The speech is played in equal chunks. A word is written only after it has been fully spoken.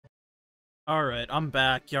Alright, I'm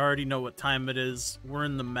back. You already know what time it is. We're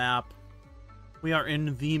in the map. We are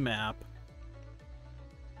in the map.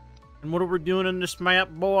 And what are we doing in this map,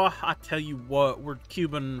 boy? I tell you what, we're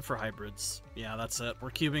cubing for hybrids. Yeah, that's it. We're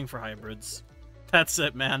cubing for hybrids. That's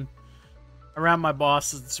it, man. Around my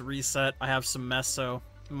boss, it's a reset. I have some meso.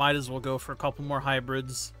 Might as well go for a couple more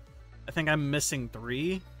hybrids. I think I'm missing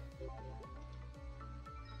 3.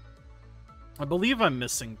 I believe I'm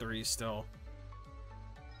missing 3 still.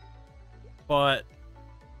 But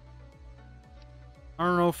I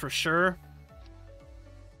don't know for sure.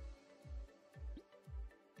 I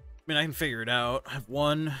mean, I can figure it out. I have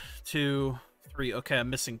 1, 2, 3. Okay, I'm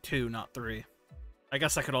missing 2, not 3. I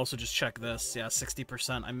guess I could also just check this. Yeah,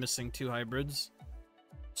 60%. I'm missing 2 hybrids.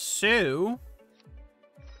 So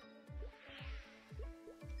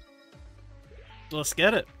let's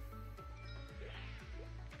get it.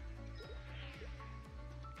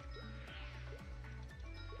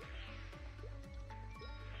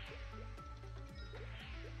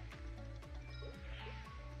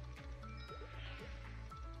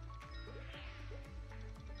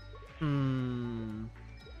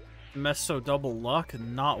 Meso double luck,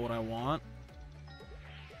 not what I want.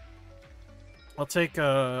 I'll take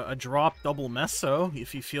a drop double meso,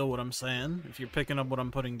 if you feel what I'm saying. If you're picking up what I'm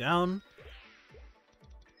putting down.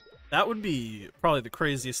 That would be probably the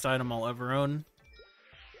craziest item I'll ever own.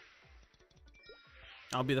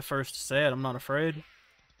 I'll be the first to say it, I'm not afraid.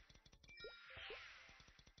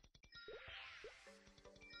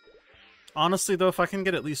 Honestly, though, if I can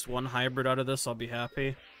get at least 1 hybrid out of this, I'll be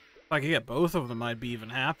happy. If I could get both of them, I'd be even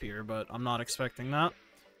happier, but I'm not expecting that.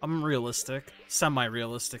 I'm realistic.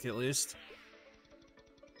 Semi-realistic, at least.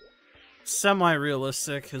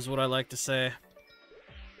 Semi-realistic is what I like to say.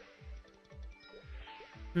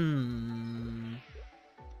 There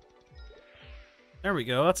we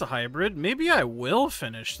go, that's a hybrid. Maybe I will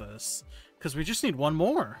finish this, because we just need 1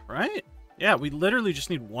 more, right? Yeah, we literally just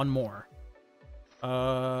need 1 more.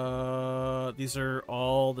 These are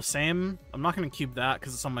all the same. I'm not gonna cube that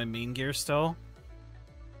because it's on my main gear still.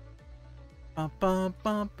 And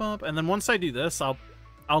then once I do this, I'll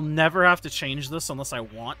never have to change this unless I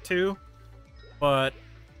want to. But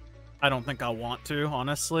I don't think I'll want to,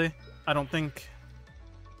 honestly. I don't think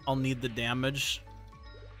I'll need the damage.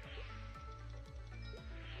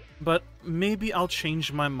 But maybe I'll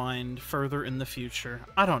change my mind further in the future.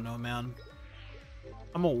 I don't know, man.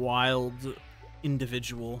 I'm a wild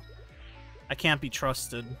individual. I can't be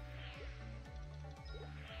trusted.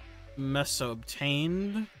 Meso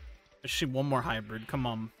obtained. Actually, 1 more hybrid. Come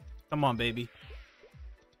on. Come on, baby.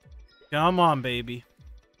 Come on, baby.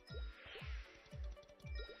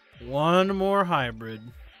 1 more hybrid.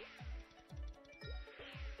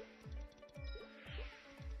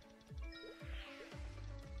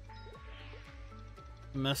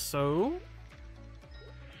 Meso.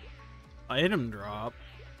 Item drop.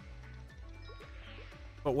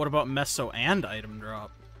 But what about meso and item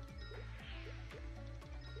drop?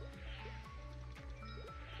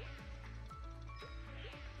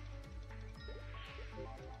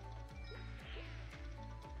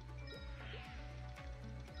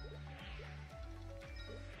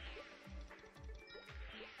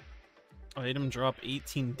 Item drop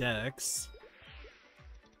 18 dex.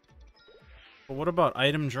 But what about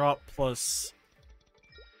item drop plus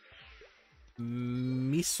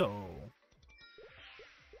miso?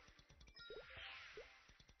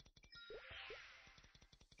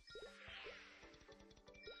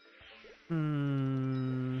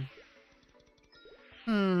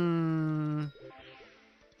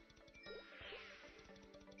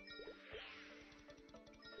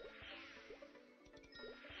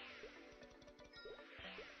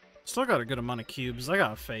 Still got a good amount of cubes. I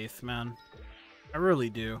got faith, man. I really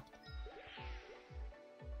do.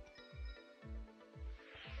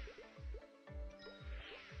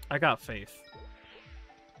 I got faith.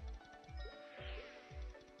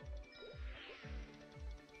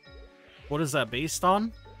 What is that based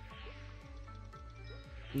on?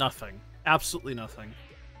 Nothing. Absolutely nothing.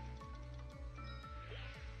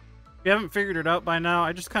 If you haven't figured it out by now,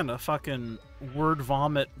 I just kind of fucking word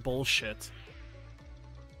vomit bullshit.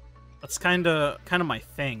 That's kind of my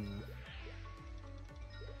thing.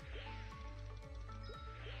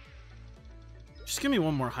 Just give me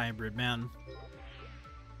 1 more hybrid, man.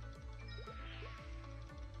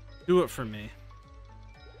 Do it for me.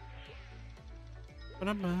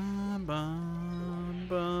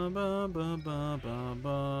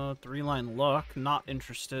 3-line luck. Not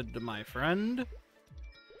interested, my friend.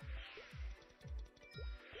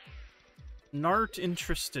 Not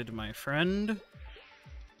interested, my friend.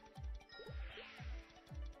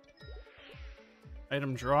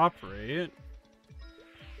 Item drop rate.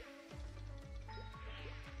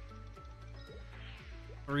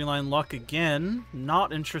 Three-line luck again.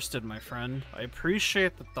 Not interested, my friend. I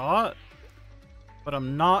appreciate the thought, but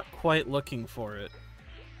I'm not quite looking for it.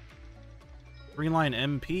 Three-line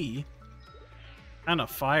MP. Kind of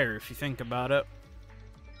fire if you think about it.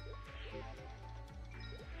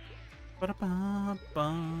 Three-line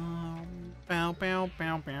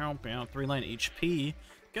HP.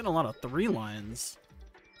 Getting a lot of three lines.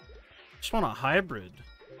 Just want a hybrid.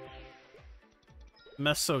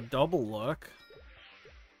 Meso double look.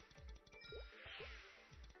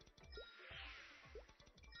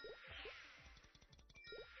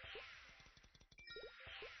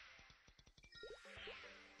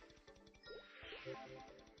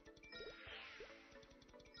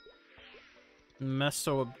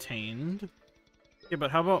 Meso obtained. Yeah,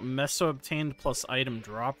 but how about Meso obtained plus item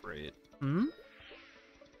drop rate? Hmm?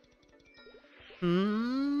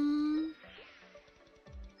 Hmm?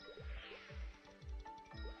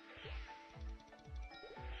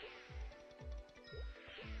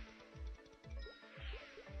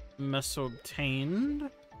 Meso obtained.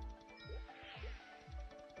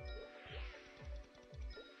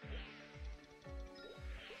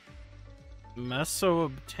 Meso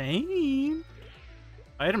obtained.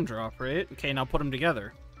 Item drop rate. Okay, now put them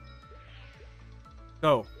together.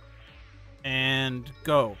 Go. And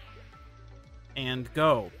go. And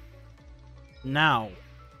go. Now.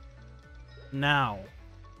 Now.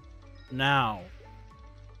 Now.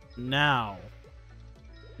 Now.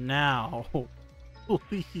 Now.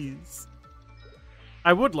 Please.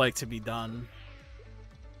 I would like to be done.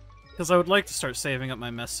 Because I would like to start saving up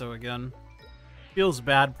my meso again. Feels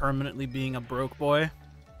bad permanently being a broke boy.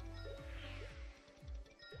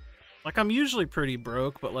 Like, I'm usually pretty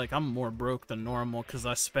broke, but, like, I'm more broke than normal because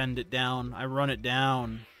I spend it down. I run it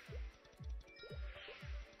down.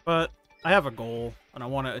 But I have a goal, and I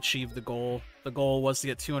want to achieve the goal. The goal was to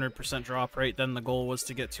get 200% drop rate, then the goal was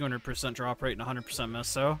to get 200% drop rate and 100%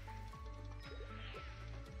 meso.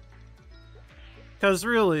 Because,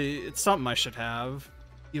 really, it's something I should have,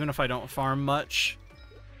 even if I don't farm much.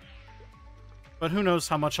 But who knows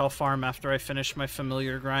how much I'll farm after I finish my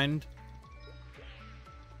familiar grind.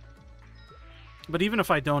 But even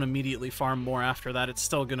if I don't immediately farm more after that, it's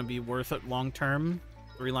still going to be worth it long term.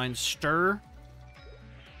 Three-line stir.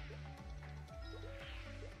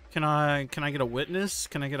 Can I get a witness?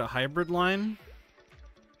 Can I get a hybrid line?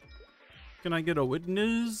 Can I get a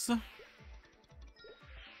witness?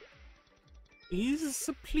 Please,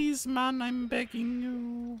 please, man, I'm begging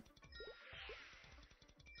you.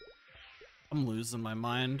 I'm losing my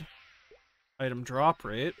mind. Item drop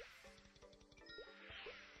rate.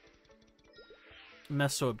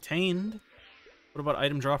 Meso obtained. What about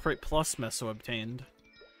item drop rate plus meso obtained?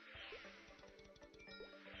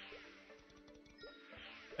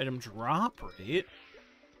 Item drop rate?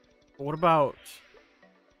 What about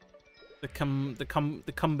the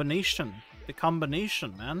combination? The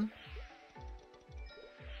combination, man.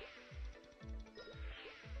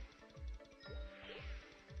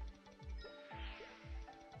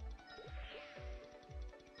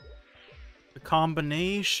 The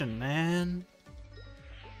combination, man.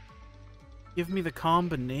 Give me the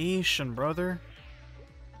combination, brother.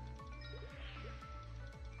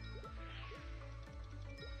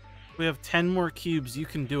 We have 10 more cubes. You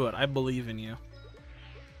can do it. I believe in you.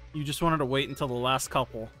 You just wanted to wait until the last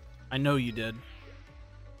couple. I know you did.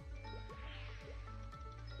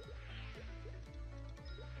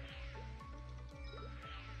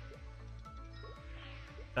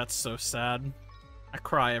 That's so sad. I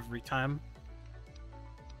cry every time.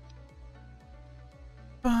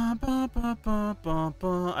 I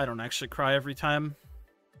don't actually cry every time.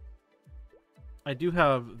 I do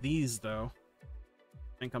have these, though.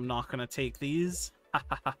 I think I'm not gonna take these. Ha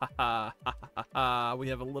ha ha ha ha ha ha. We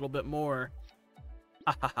have a little bit more.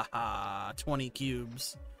 Ha ha ha ha. 20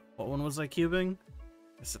 cubes. What one was I cubing?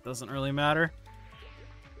 Guess it doesn't really matter.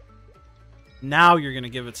 Now you're gonna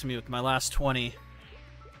give it to me with my last 20.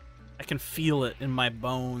 I can feel it in my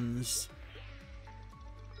bones.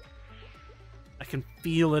 I can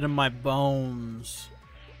feel it in my bones.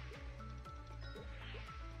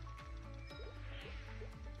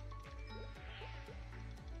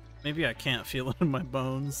 Maybe I can't feel it in my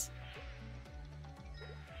bones.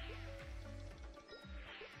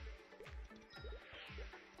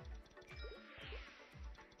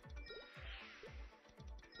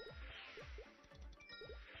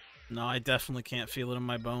 No, I definitely can't feel it in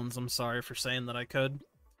my bones. I'm sorry for saying that I could.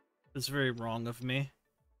 It's very wrong of me.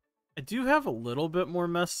 I do have a little bit more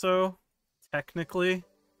meso, technically.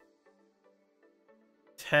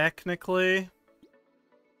 Technically.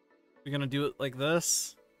 We're gonna do it like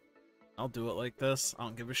this. I'll do it like this. I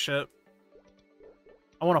don't give a shit.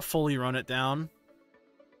 I want to fully run it down.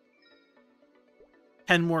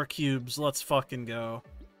 10 more cubes. Let's fucking go.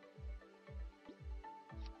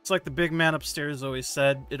 It's like the big man upstairs always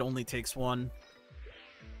said, it only takes one.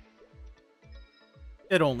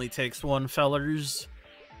 It only takes one, fellers.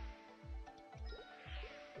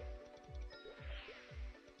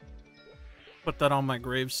 Put that on my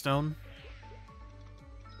gravestone.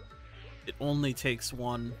 It only takes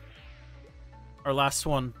one. Our last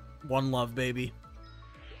one. One love, baby.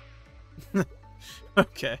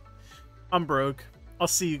 Okay. I'm broke. I'll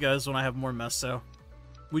see you guys when I have more meso.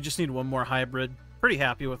 We just need one more hybrid. Pretty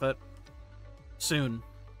happy with it. Soon.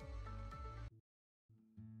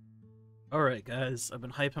 Alright, guys. I've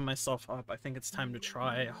been hyping myself up. I think it's time to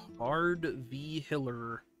try Hard v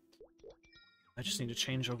Hiller. I just need to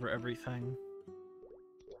change over everything.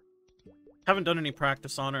 Haven't done any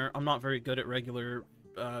practice on her. I'm not very good at regular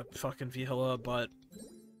fucking Vihilla, but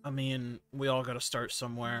I mean, we all gotta start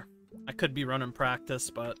somewhere. I could be running practice,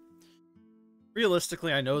 but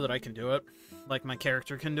realistically, I know that I can do it. Like, my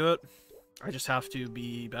character can do it. I just have to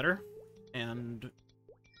be better, and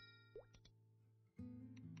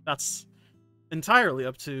that's entirely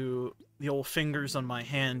up to the old fingers on my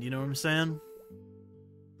hand, you know what I'm saying?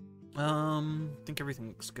 I think everything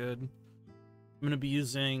looks good. I'm gonna be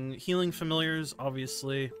using healing familiars,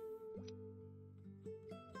 obviously.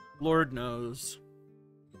 Lord knows.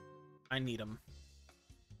 I need them.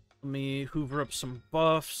 Let me hoover up some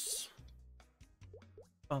buffs.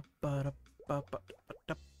 I'm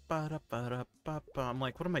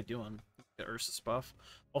like, what am I doing? Get Ursus buff.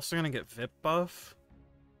 Also gonna get VIP buff.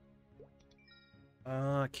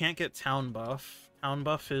 Can't get town buff. Town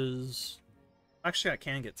buff is... Actually, I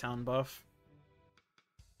can get town buff.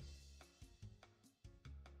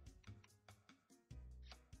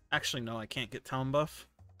 Actually, no, I can't get town buff.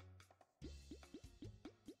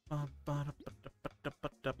 I'm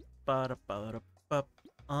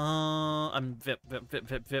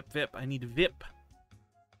VIP. I need VIP.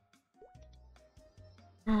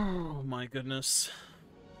 Oh my goodness.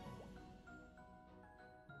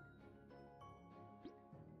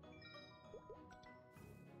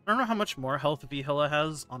 I don't know how much more health Vihilla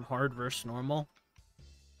has on hard versus normal,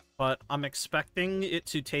 but I'm expecting it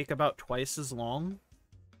to take about twice as long.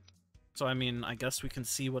 So, I mean, I guess we can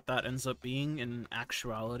see what that ends up being in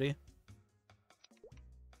actuality.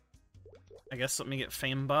 I guess let me get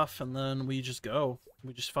fame buff, and then we just go.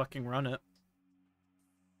 We just fucking run it.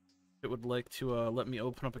 It would like to let me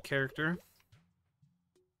open up a character.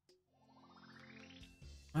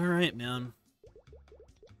 Alright, man.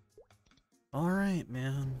 Alright,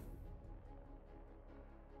 man.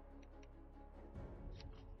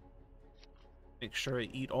 Make sure I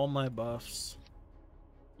eat all my buffs.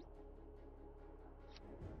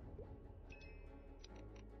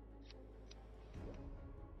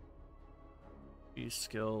 These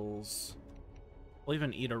skills. I'll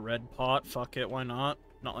even eat a red pot. Fuck it, why not?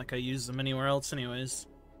 Not like I use them anywhere else anyways.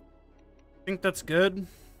 I think that's good.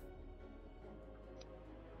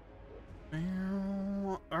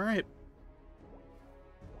 Alright.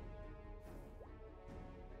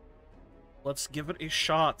 Let's give it a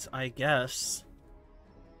shot, I guess.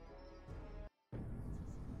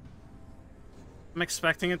 I'm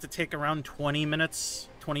expecting it to take around 20 minutes,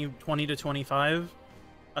 20 to 25,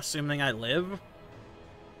 assuming I live.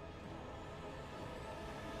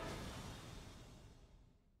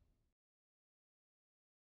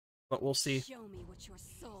 But we'll see. Show me what your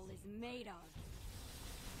soul is made of.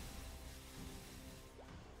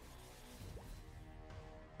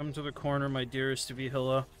 Come to the corner, my dearest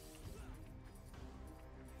Vihilla.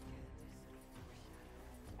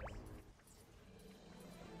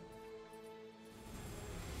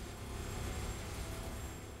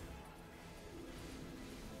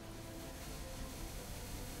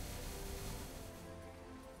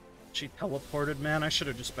 She teleported, man. I should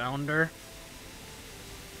have just bound her.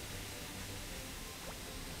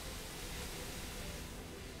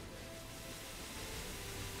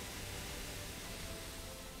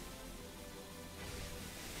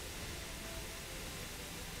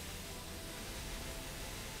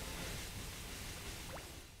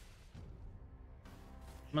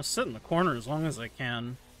 I'm gonna sit in the corner as long as I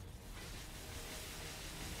can.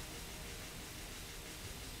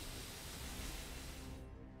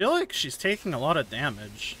 I feel like she's taking a lot of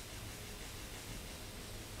damage.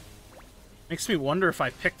 Makes me wonder if I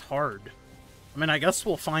picked hard. I mean, I guess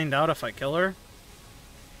we'll find out if I kill her.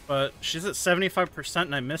 But she's at 75%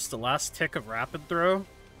 and I missed the last tick of rapid throw.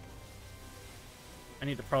 I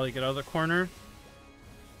need to probably get out of the corner.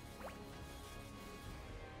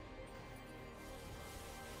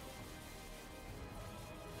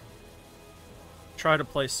 try to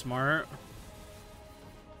play smart.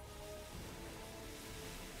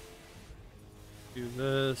 Do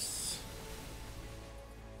this.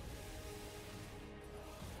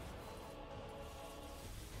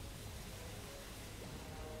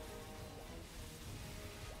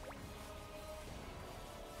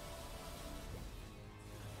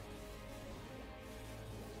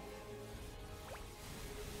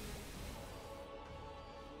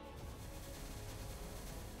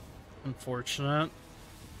 Unfortunate.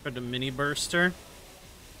 Tried to mini burster.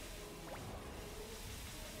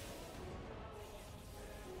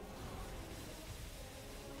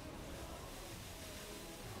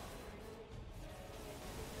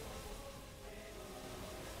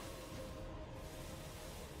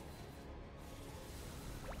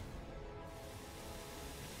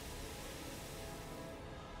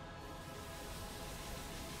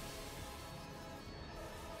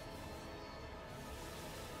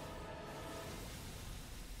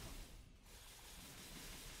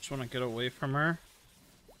 Just want to get away from her.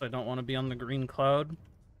 I don't want to be on the green cloud.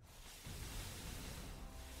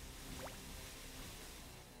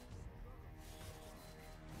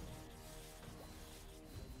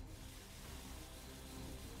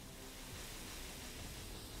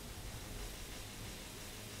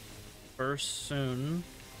 Burst soon.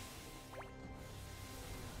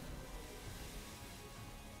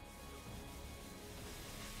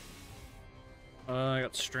 I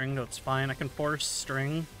got stringed, that's fine. I can force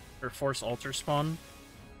string, or force altar spawn.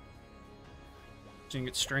 So you can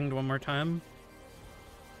get stringed one more time.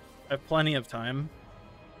 I have plenty of time.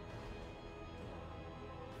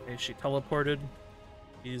 Okay, she teleported.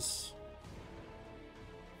 He's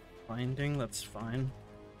binding, that's fine.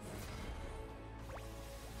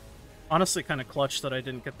 Honestly, kind of clutch that I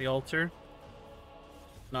didn't get the altar.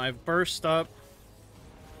 Now I've burst up.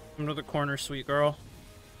 Come to the corner, sweet girl.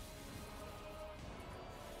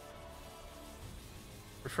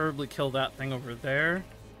 Preferably kill that thing over there.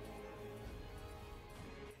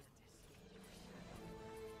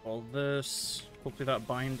 All this. Hopefully that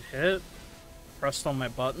bind hit. Pressed all my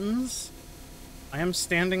buttons. I am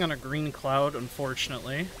standing on a green cloud,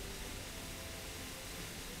 unfortunately.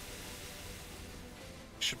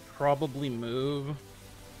 Should probably move.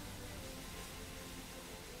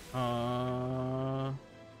 I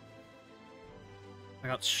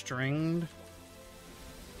got stringed.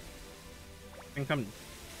 I think I'm...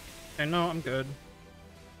 Okay, no, I'm good.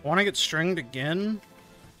 I want to get stringed again.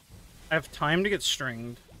 I have time to get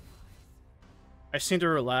stringed. I just need to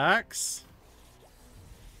relax.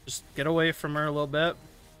 Just get away from her a little bit.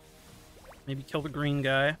 Maybe kill the green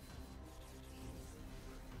guy.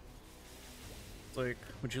 It's like,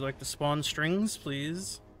 would you like to spawn strings,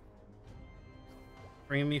 please?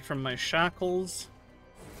 Free me from my shackles.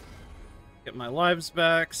 Get my lives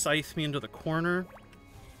back. Scythe me into the corner.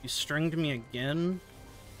 You stringed me again.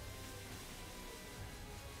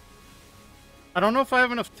 I don't know if I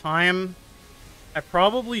have enough time. I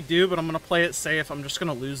probably do, but I'm going to play it safe. I'm just going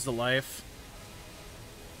to lose the life.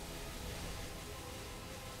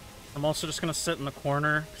 I'm also just going to sit in the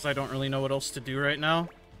corner, because I don't really know what else to do right now.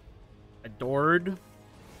 Adored.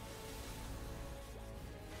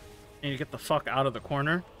 I need to get the fuck out of the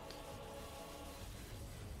corner.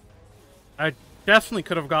 I definitely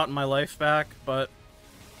could have gotten my life back, but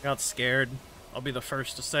I got scared. I'll be the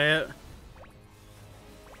first to say it.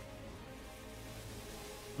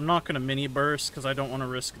 I'm not going to mini burst because I don't want to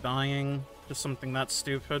risk dying to something that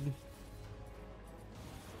stupid.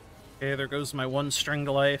 Okay, there goes my one string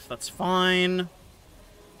to life. That's fine.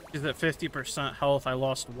 She's at 50% health. I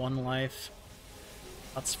lost one life.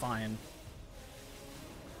 That's fine.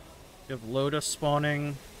 You have Lotus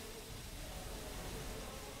spawning.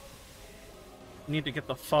 Need to get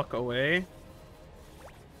the fuck away.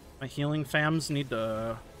 My healing fams need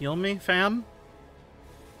to heal me, fam.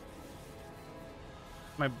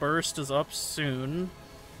 My burst is up soon.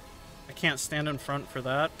 I can't stand in front for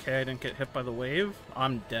that. Okay, I didn't get hit by the wave.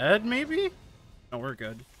 I'm dead, maybe? No, we're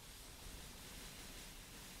good.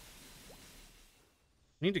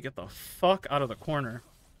 Need to get the fuck out of the corner.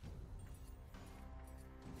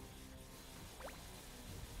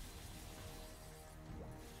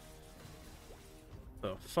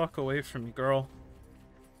 The fuck away from me, girl.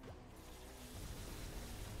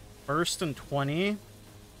 Burst in 20.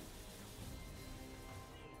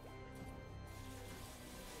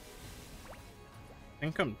 I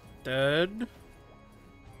think I'm dead.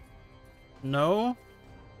 No.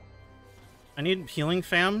 I need healing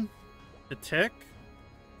fam to tick.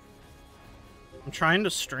 I'm trying to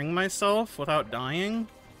string myself without dying.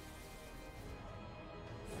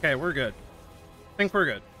 Okay, we're good. I think we're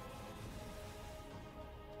good.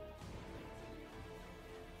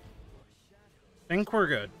 Think we're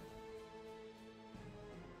good.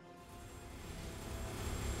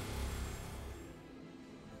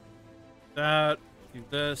 That, do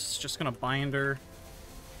this, just gonna bind her.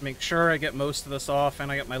 Make sure I get most of this off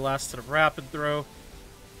and I get my last hit of rapid throw.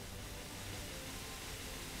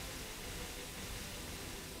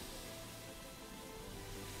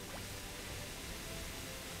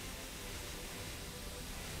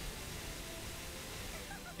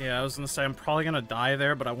 Yeah, I was gonna say I'm probably gonna die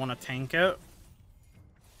there, but I want to tank it.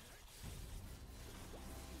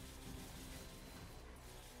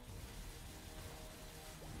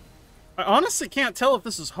 I honestly can't tell if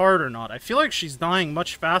this is hard or not. I feel like she's dying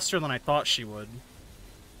much faster than I thought she would.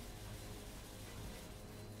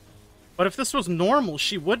 But if this was normal,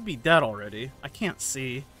 she would be dead already. I can't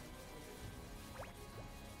see.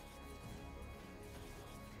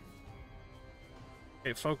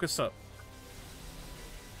 Okay, focus up.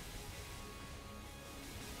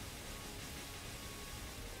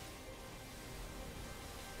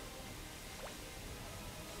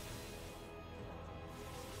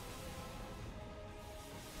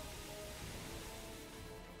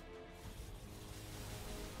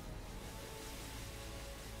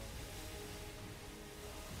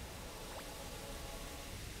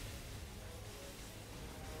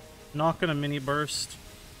 Not gonna mini burst.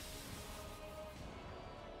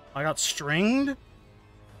 I got stringed?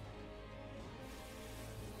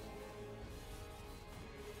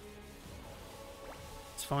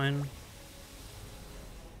 It's fine.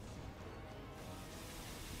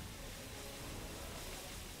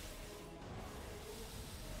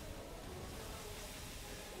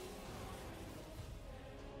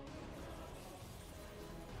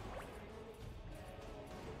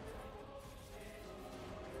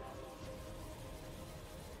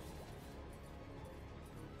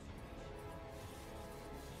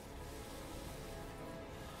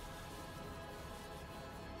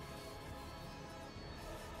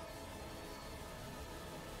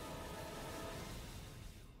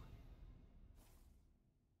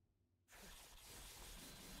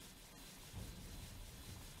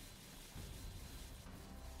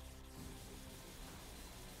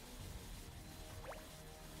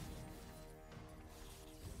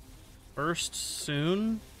 Burst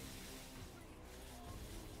soon.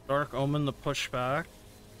 Dark Omen the pushback.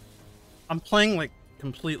 I'm playing like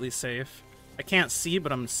completely safe. I can't see,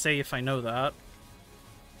 but I'm safe, I know that.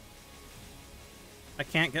 I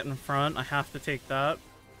can't get in front, I have to take that.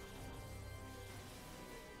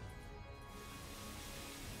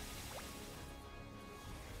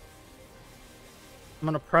 I'm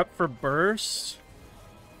gonna prep for burst.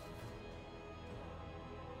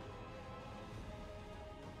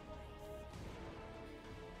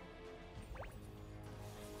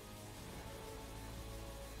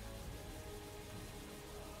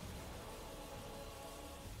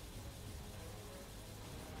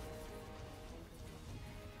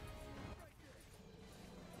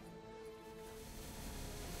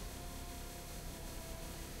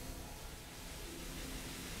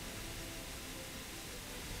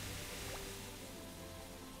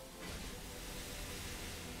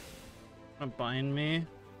 Gonna bind me.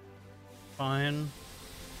 Fine.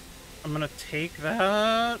 I'm gonna take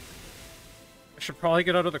that. I should probably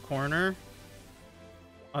get out of the corner.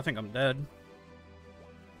 I think I'm dead.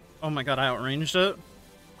 Oh my god, I outranged it.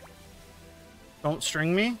 Don't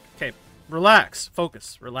string me. Okay, relax.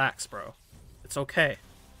 Focus. Relax, bro. It's okay.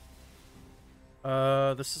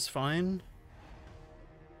 This is fine.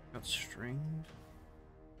 Got stringed.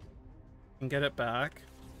 Can get it back.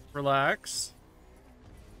 Relax.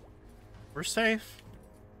 We're safe.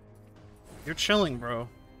 You're chilling, bro.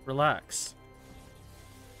 Relax.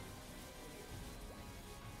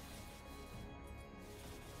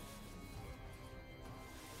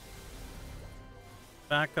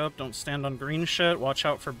 Back up. Don't stand on green shit. Watch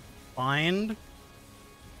out for bind.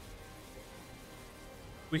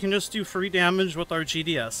 We can just do free damage with our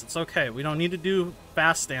GDS. It's okay. We don't need to do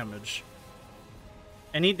fast damage.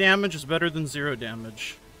 Any damage is better than 0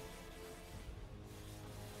 damage.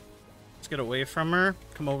 Get away from her.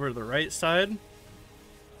 Come over to the right side. You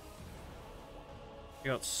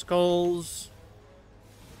got skulls.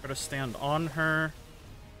 Gotta stand on her.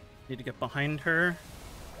 Need to get behind her.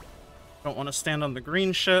 Don't want to stand on the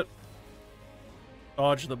green shit.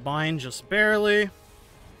 Dodge the bind just barely.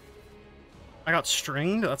 I got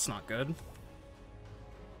stringed. That's not good.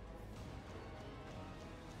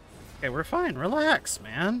 Okay, we're fine. Relax,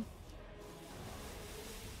 man.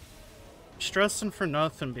 Stressing for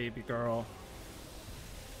nothing, baby girl.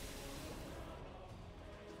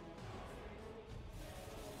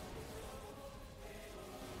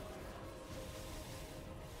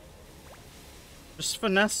 Just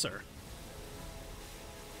finesse her.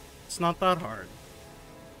 It's not that hard.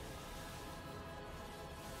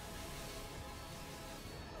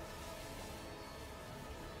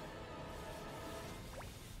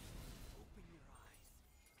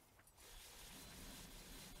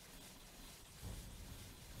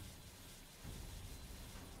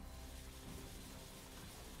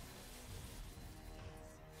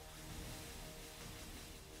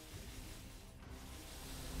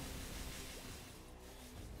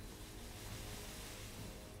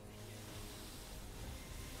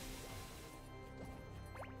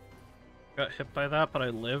 Got hit by that, but I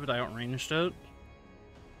lived. I outranged it.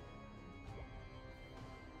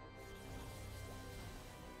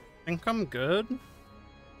 Think I'm good.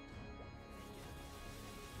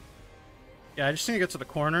 Yeah, I just need to get to the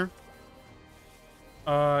corner.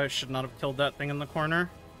 I should not have killed that thing in the corner.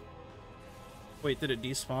 Wait, did it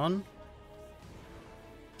despawn?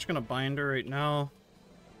 Just gonna bind her right now.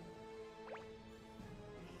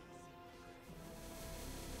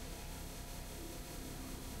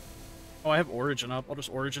 Oh, I have Origin up. I'll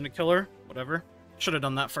just Origin to kill her. Whatever. Should have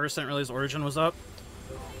done that first. I didn't realize Origin was up.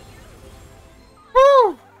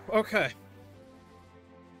 Woo! Okay.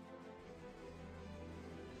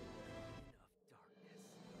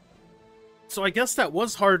 So I guess that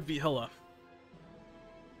was hard, Verus Hilla.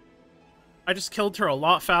 I just killed her a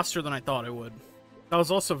lot faster than I thought I would. That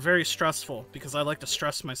was also very stressful, because I like to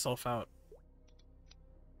stress myself out.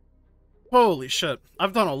 Holy shit.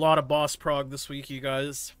 I've done a lot of boss prog this week, you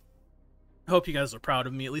guys. I hope you guys are proud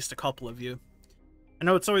of me, at least a couple of you. I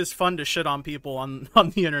know it's always fun to shit on people on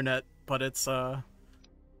the internet, but it's,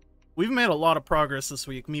 we've made a lot of progress this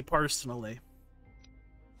week, me personally.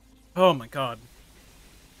 Oh my god.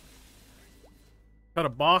 Got a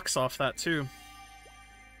box off that, too.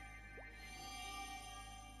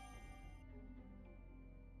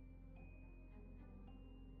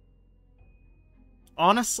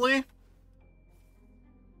 Honestly,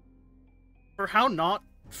 for how not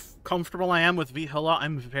comfortable I am with Verus Hilla,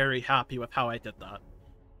 I'm very happy with how I did that.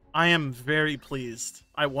 I am very pleased.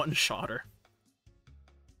 I one-shot her.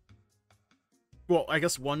 Well, I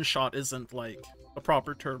guess one-shot isn't, like, a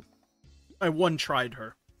proper term. I one-tried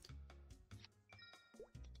her.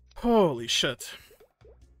 Holy shit.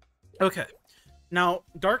 Okay. Now,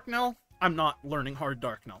 Darknell, I'm not learning hard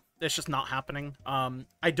Darknell. It's just not happening.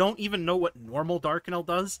 I don't even know what normal Darknell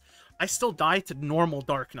does. I still die to normal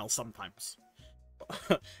Darknell sometimes.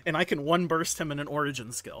 And I can one-burst him in an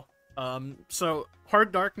Origin skill. So,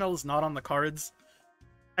 hard Darknell is not on the cards.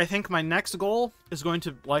 I think my next goal is going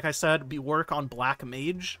to, like I said, be work on Black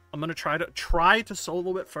Mage. I'm going to try to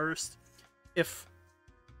solo it first. If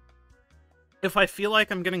I feel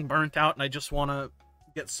like I'm getting burnt out and I just want to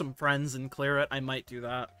get some friends and clear it, I might do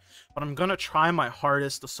that. But I'm going to try my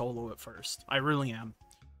hardest to solo it first. I really am.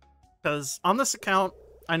 Because on this account,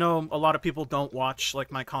 I know a lot of people don't watch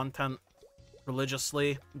like my content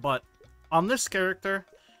religiously, but on this character,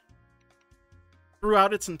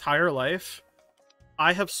 throughout its entire life,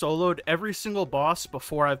 I have soloed every single boss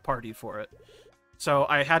before I've partied for it. So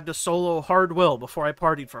I had to solo Hard Will before I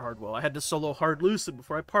partied for Hard Will. I had to solo Hard Lucid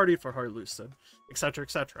before I partied for Hard Lucid, etc.,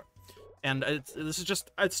 etc. And it's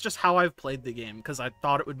just how I've played the game, because I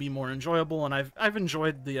thought it would be more enjoyable, and I've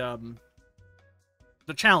enjoyed the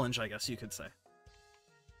challenge, I guess you could say.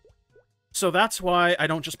 So that's why I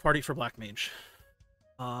don't just party for Black Mage.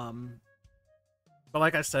 But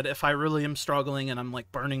like I said, if I really am struggling and I'm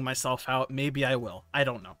like burning myself out, maybe I will. I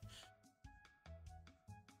don't know.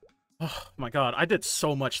 Oh my god, I did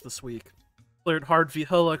so much this week. Cleared Hard Verus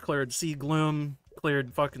Hilla, cleared Sea Gloom,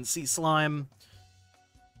 cleared fucking Sea Slime.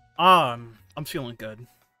 I'm feeling good.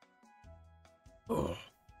 Ugh.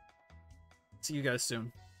 See you guys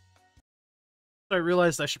soon. So I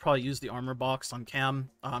realized I should probably use the armor box on cam.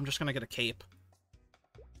 I'm just gonna get a cape.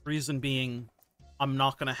 Reason being, I'm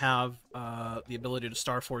not gonna have the ability to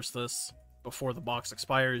Star Force this before the box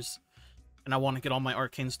expires, and I want to get all my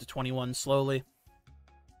arcanes to 21 slowly.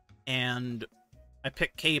 And I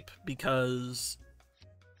picked cape because,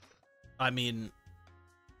 I mean,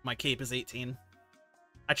 my cape is 18.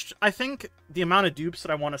 I think the amount of dupes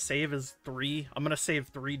that I want to save is 3. I'm going to save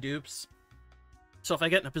 3 dupes. So if I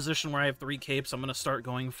get in a position where I have 3 capes, I'm going to start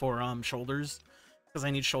going for shoulders, because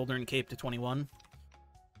I need shoulder and cape to 21.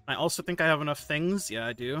 I also think I have enough things, yeah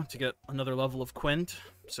I do, to get another level of Quint,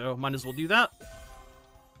 so might as well do that.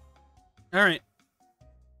 Alright.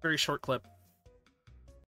 Very short clip.